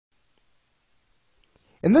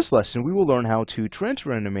In this lesson, we will learn how to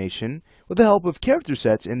transfer animation with the help of character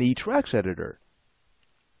sets in the Trax Editor.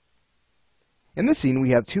 In this scene,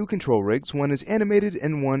 we have two control rigs. One is animated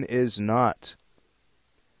and one is not.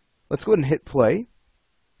 Let's go ahead and hit play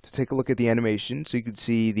to take a look at the animation. So you can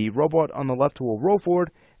see the robot on the left will roll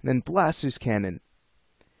forward and then blast his cannon.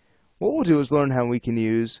 What we'll do is learn how we can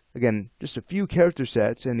use, again, just a few character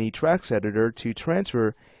sets in the Trax Editor to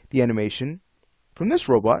transfer the animation from this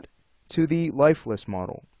robot to the lifeless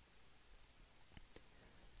model.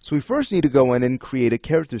 So we first need to go in and create a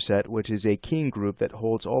character set, which is a keying group that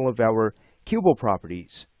holds all of our cueable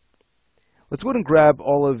properties. Let's go ahead and grab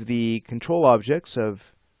all of the control objects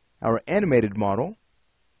of our animated model,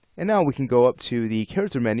 and now we can go up to the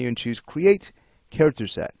character menu and choose Create Character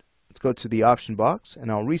Set. Let's go to the option box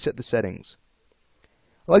and I'll reset the settings.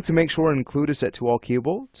 I like to make sure and include a set to all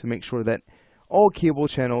keyable to make sure that all keyable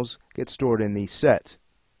channels get stored in the set.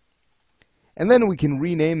 And then we can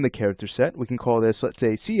rename the character set. We can call this, let's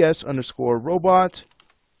say, CS_robot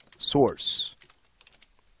source.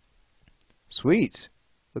 Sweet.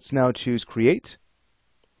 Let's now choose Create.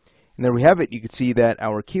 And there we have it. You can see that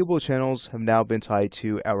our keyable channels have now been tied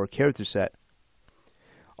to our character set.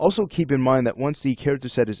 Also keep in mind that once the character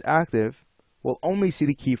set is active, we'll only see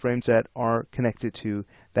the keyframes that are connected to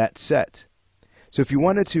that set. So if you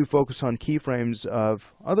wanted to focus on keyframes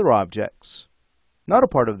of other objects, not a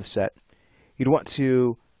part of the set, you'd want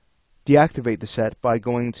to deactivate the set by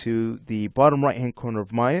going to the bottom right hand corner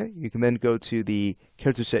of Maya. You can then go to the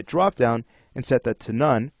character set dropdown and set that to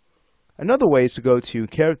none. Another way is to go to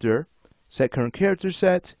Character, Set Current Character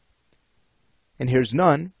Set, and here's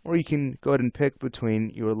none, or you can go ahead and pick between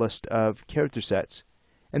your list of character sets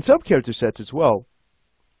and sub-character sets as well.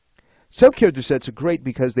 Sub-character sets are great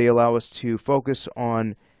because they allow us to focus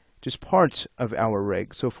on just parts of our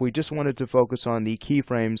rig. So if we just wanted to focus on the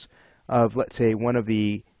keyframes of, let's say, one of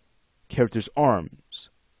the character's arms,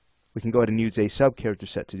 we can go ahead and use a sub-character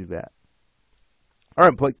set to do that.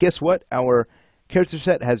 Alright, but guess what? Our character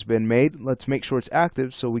set has been made. Let's make sure it's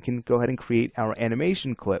active so we can go ahead and create our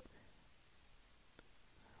animation clip.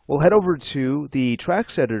 We'll head over to the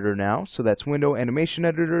Trax Editor now. So that's Window Animation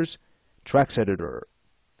Editors, Trax Editor.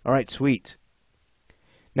 Alright, sweet.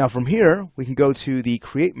 Now from here, we can go to the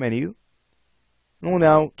Create menu, and we'll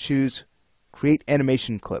now choose Create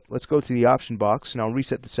Animation Clip. Let's go to the option box, and I'll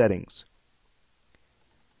reset the settings.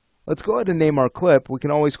 Let's go ahead and name our clip. We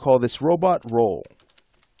can always call this Robot Roll.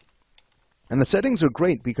 And the settings are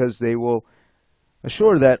great because they will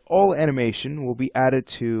assure that all animation will be added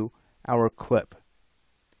to our clip.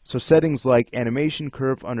 So settings like animation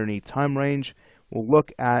curve underneath time range will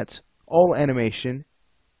look at all animation,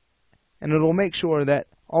 and it'll make sure that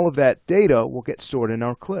all of that data will get stored in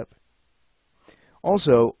our clip.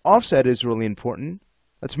 Also, offset is really important.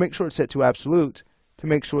 Let's make sure it's set to absolute to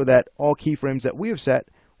make sure that all keyframes that we have set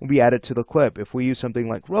will be added to the clip. If we use something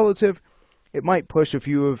like relative, it might push a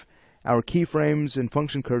few of our keyframes and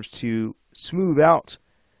function curves to smooth out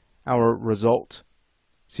our result.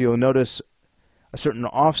 So you'll notice a certain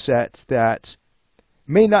offset that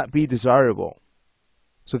may not be desirable.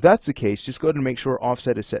 So if that's the case, just go ahead and make sure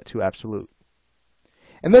offset is set to absolute.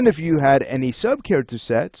 And then if you had any sub-character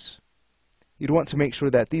sets, you'd want to make sure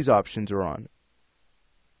that these options are on.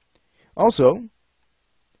 Also,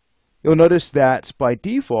 you'll notice that by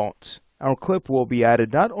default, our clip will be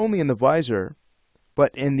added not only in the visor,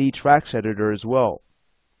 but in the Trax Editor as well.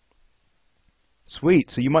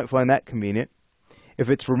 Sweet, so you might find that convenient. If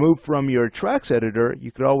it's removed from your Trax Editor,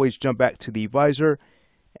 you could always jump back to the visor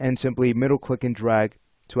and simply middle click and drag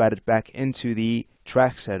to add it back into the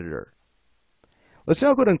Trax Editor. Let's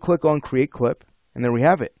now go ahead and click on Create Clip, and there we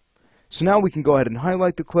have it. So now we can go ahead and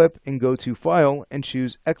highlight the clip and go to File and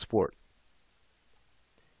choose Export.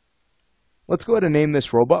 Let's go ahead and name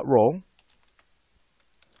this Robot Roll.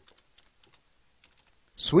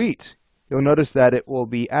 Sweet. You'll notice that it will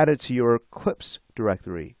be added to your Clips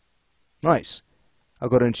directory. Nice. I'll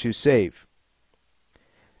go ahead and choose Save.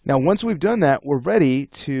 Now once we've done that, we're ready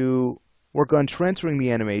to work on transferring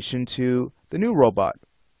the animation to the new robot.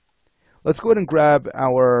 Let's go ahead and grab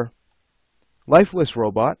our lifeless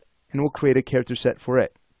robot and we'll create a character set for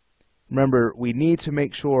it. Remember, we need to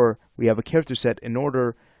make sure we have a character set in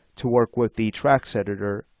order to work with the Trax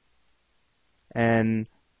Editor and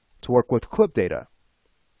to work with clip data.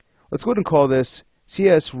 Let's go ahead and call this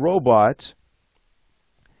CS Robot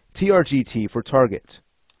TRGT for target.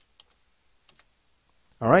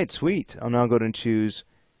 Alright, sweet. I'll now go ahead and choose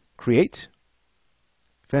Create.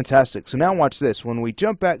 Fantastic. So now watch this. When we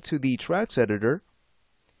jump back to the Trax Editor,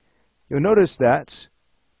 you'll notice that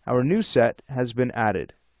our new set has been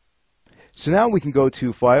added. So now we can go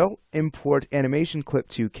to File, Import Animation Clip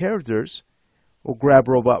to Characters. We'll grab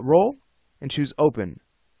Robot Roll and choose Open.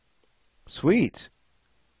 Sweet.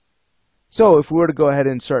 So if we were to go ahead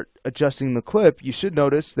and start adjusting the clip, you should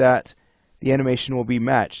notice that the animation will be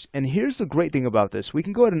matched. And here's the great thing about this. We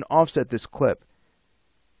can go ahead and offset this clip.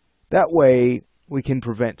 That way we can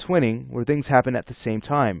prevent twinning where things happen at the same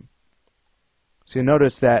time. So you'll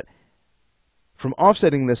notice that from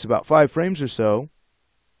offsetting this about 5 frames or so,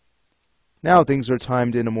 now things are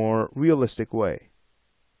timed in a more realistic way.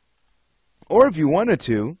 Or if you wanted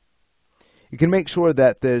to, you can make sure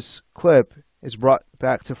that this clip is brought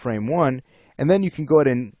back to frame 1, and then you can go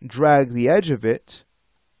ahead and drag the edge of it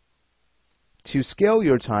to scale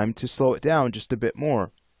your time to slow it down just a bit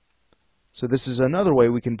more. So this is another way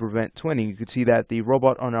we can prevent twinning. You can see that the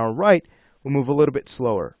robot on our right will move a little bit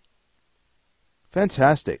slower.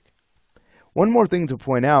 Fantastic. One more thing to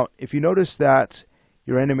point out, if you notice that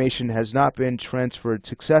your animation has not been transferred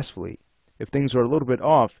successfully, if things are a little bit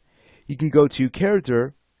off, you can go to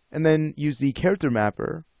Character and then use the Character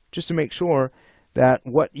Mapper just to make sure that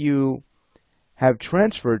what you have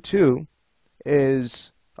transferred to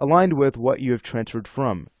is aligned with what you have transferred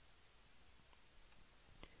from.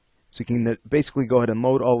 So you can basically go ahead and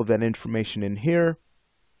load all of that information in here.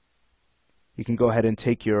 You can go ahead and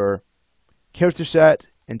take your character set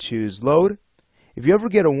and choose Load. If you ever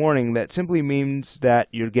get a warning, that simply means that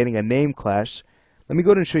you're getting a name clash. Let me go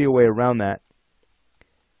ahead and show you a way around that.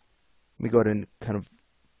 Let me go ahead and kind of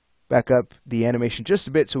back up the animation just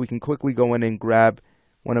a bit so we can quickly go in and grab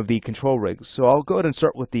one of the control rigs. So I'll go ahead and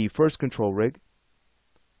start with the first control rig,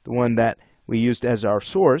 the one that we used as our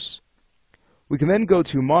source. We can then go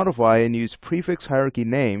to Modify and use Prefix Hierarchy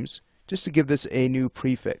Names just to give this a new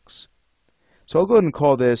prefix. So I'll go ahead and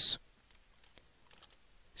call this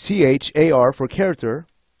CHAR for character,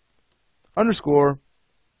 underscore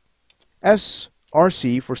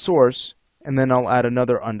SRC for source, and then I'll add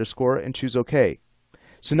another underscore and choose OK.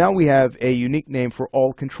 So now we have a unique name for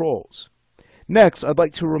all controls. Next, I'd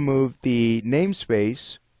like to remove the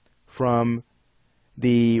namespace from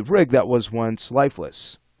the rig that was once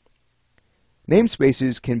lifeless.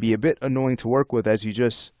 Namespaces can be a bit annoying to work with, as you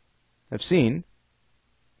just have seen,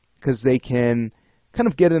 because they can kind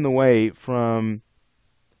of get in the way from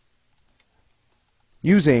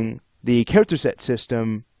using the character set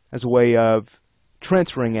system as a way of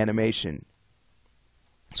transferring animation.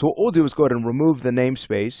 So what we'll do is go ahead and remove the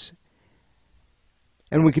namespace,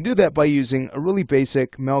 and we can do that by using a really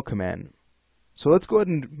basic mel command. So let's go ahead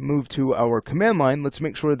and move to our command line. Let's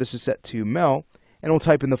make sure this is set to mel, and we'll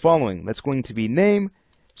type in the following. That's going to be name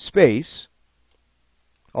space,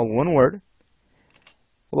 all one word.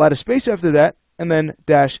 We'll add a space after that, and then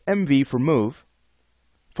 -mv for move.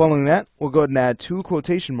 Following that, we'll go ahead and add 2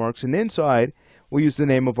 quotation marks, and inside we'll use the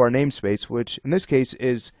name of our namespace, which in this case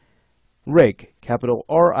is rig, capital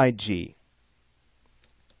R-I-G.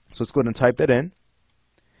 So let's go ahead and type that in.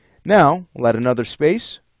 Now we'll add another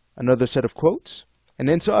space, another set of quotes, and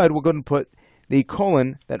inside we'll go ahead and put the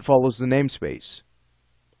colon that follows the namespace.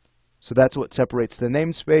 So that's what separates the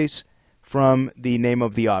namespace from the name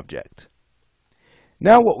of the object.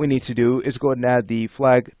 Now what we need to do is go ahead and add the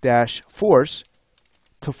flag -force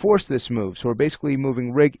to force this move. So we're basically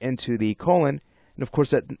moving rig into the colon, and of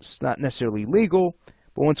course that's not necessarily legal,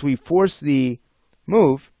 but once we force the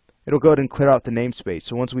move, it'll go ahead and clear out the namespace.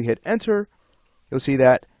 So once we hit enter, you'll see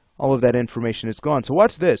that all of that information is gone. So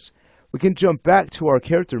watch this. We can jump back to our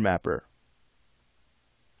character mapper.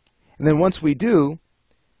 And then once we do,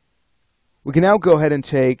 we can now go ahead and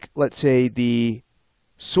take, let's say, the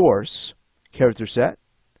source character set.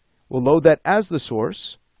 We'll load that as the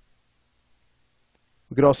source.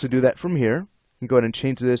 We could also do that from here. We can go ahead and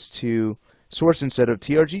change this to source instead of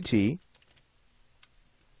TRGT.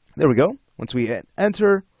 There we go. Once we hit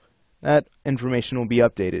enter, that information will be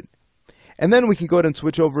updated. And then we can go ahead and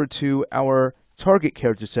switch over to our target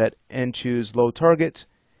character set and choose load target.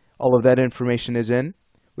 All of that information is in.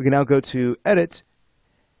 We can now go to edit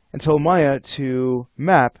and tell Maya to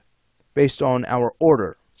map based on our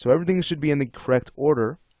order. So everything should be in the correct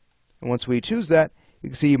order. And once we choose that, you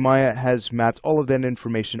can see Maya has mapped all of that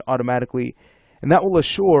information automatically, and that will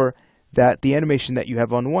assure that the animation that you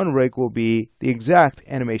have on one rig will be the exact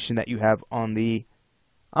animation that you have on the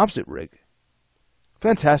opposite rig.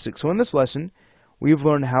 Fantastic. So in this lesson, we've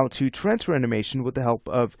learned how to transfer animation with the help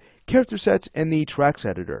of character sets and the Trax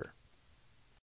Editor.